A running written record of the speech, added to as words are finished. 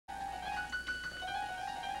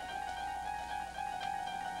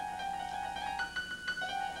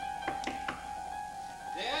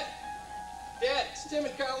Tim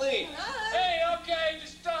and Colleen. Hi. Hey, okay,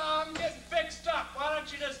 just, I'm getting fixed up. Why don't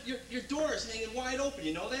you just... Your door is hanging wide open,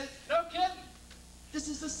 you know that? No kidding. This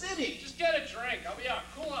is the city. Just get a drink. I'll be out.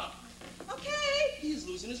 Cool out. Okay. He's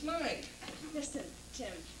losing his mind. Listen, Tim,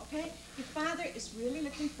 okay? Your father is really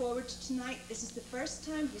looking forward to tonight. This is the first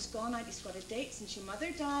time he's gone out. He's got a date since your mother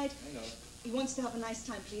died. I know. He wants to have a nice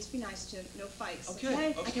time. Please be nice to him. No fights,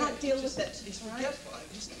 Okay. I can't deal with it. He's all forgetful.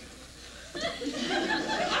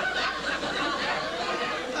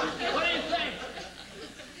 What do you think?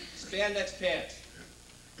 Spandex pants.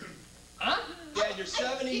 Huh? Dad, you're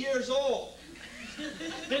 70 years old.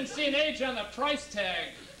 Didn't see an age on the price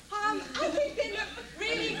tag. I think they look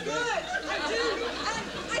really good. I do. And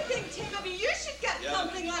I think, Tim, maybe you should get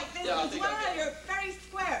something like this as well. You're very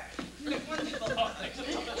square. You look wonderful. Oh, thanks.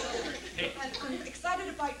 And I'm excited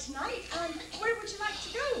about tonight. Where would you like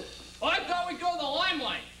to go? Oh, I thought we'd go to the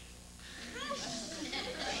Limelight.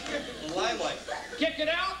 The Limelight. Kick it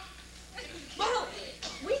out? Well,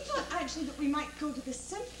 we thought actually that we might go to the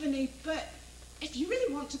symphony, but if you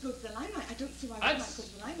really want to go to the Limelight, I don't see why we might go to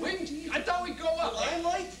the Limelight. Do you? I thought we'd go up. The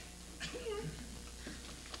Limelight?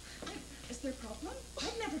 Is there a problem?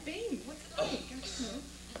 I've never been. What's it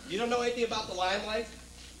like? You don't know anything about the Limelight?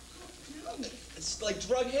 No. It's like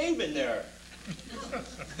drug haven there.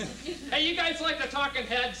 Hey, you guys like the Talking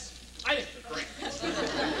Heads? I think they're great.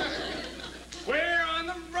 We're on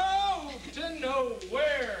the road to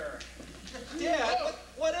nowhere. Dad,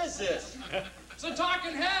 what is this? It's the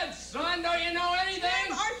Talking Heads, son. Don't you know anything?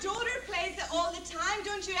 Tim, our daughter plays it all the time.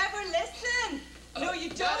 Don't you ever listen? No, you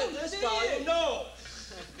don't, This do volume, you? no.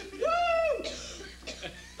 Woo!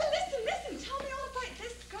 But listen, tell me all about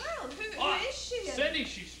this girl. Who is she? Cindy,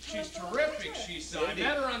 she's terrific. I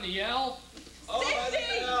met her on the L. Oh,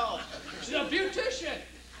 Cindy! She's a beautician.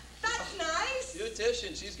 That's nice.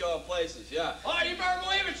 Beautician, she's going places, yeah. Oh, you better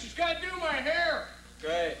believe it. She's got to do my hair.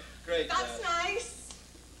 Great, That's Dad. nice.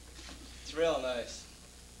 It's real nice.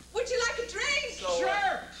 Would you like a drink? So,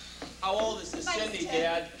 Sure. How old is this Thanks, Cindy, Tim.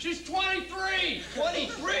 Dad? She's 23.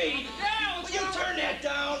 23? Yeah, let's Will you go. turn that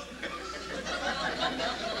down?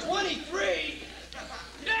 23?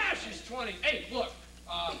 Yeah, she's 20. Hey, look.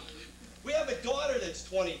 We have a daughter that's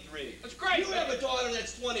 23. That's great. You have a daughter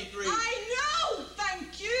that's 23. I know.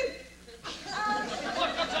 Thank you. Look,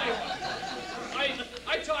 I'll tell you what.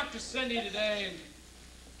 I talked to Cindy today, and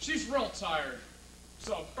she's real tired.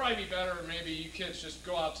 So it'd probably be better maybe you kids just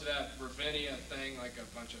go out to that Ravinia thing, like a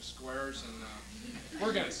bunch of squares, and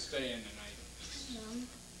we're going to stay in tonight. Mom,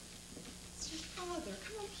 it's your father.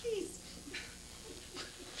 Come on, please.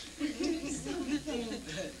 Do something.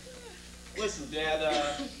 Listen,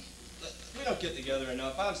 Dad, we don't get together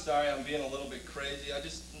enough. I'm sorry I'm being a little bit crazy. I'm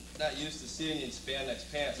just not used to seeing you in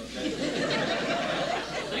spandex pants, okay?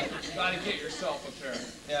 You got to get yourself a pair.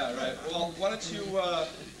 Yeah, right. Well, why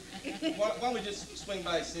don't we just swing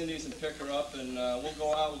by Cindy's and pick her up, and we'll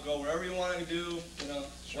go out, we'll go wherever you want to do, you know.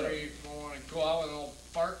 Sure you want to go out with an old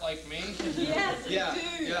fart like me? Yes, we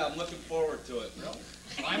do. Yeah, I'm looking forward to it. Really?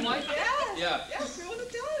 I'm like Yeah. Yeah. Yes, we want to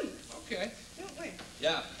dance. Okay. Don't we?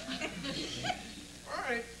 Yeah. All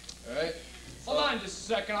right. All right. Hold on just a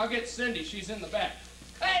second. I'll get Cindy. She's in the back.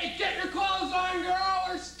 Hey, get your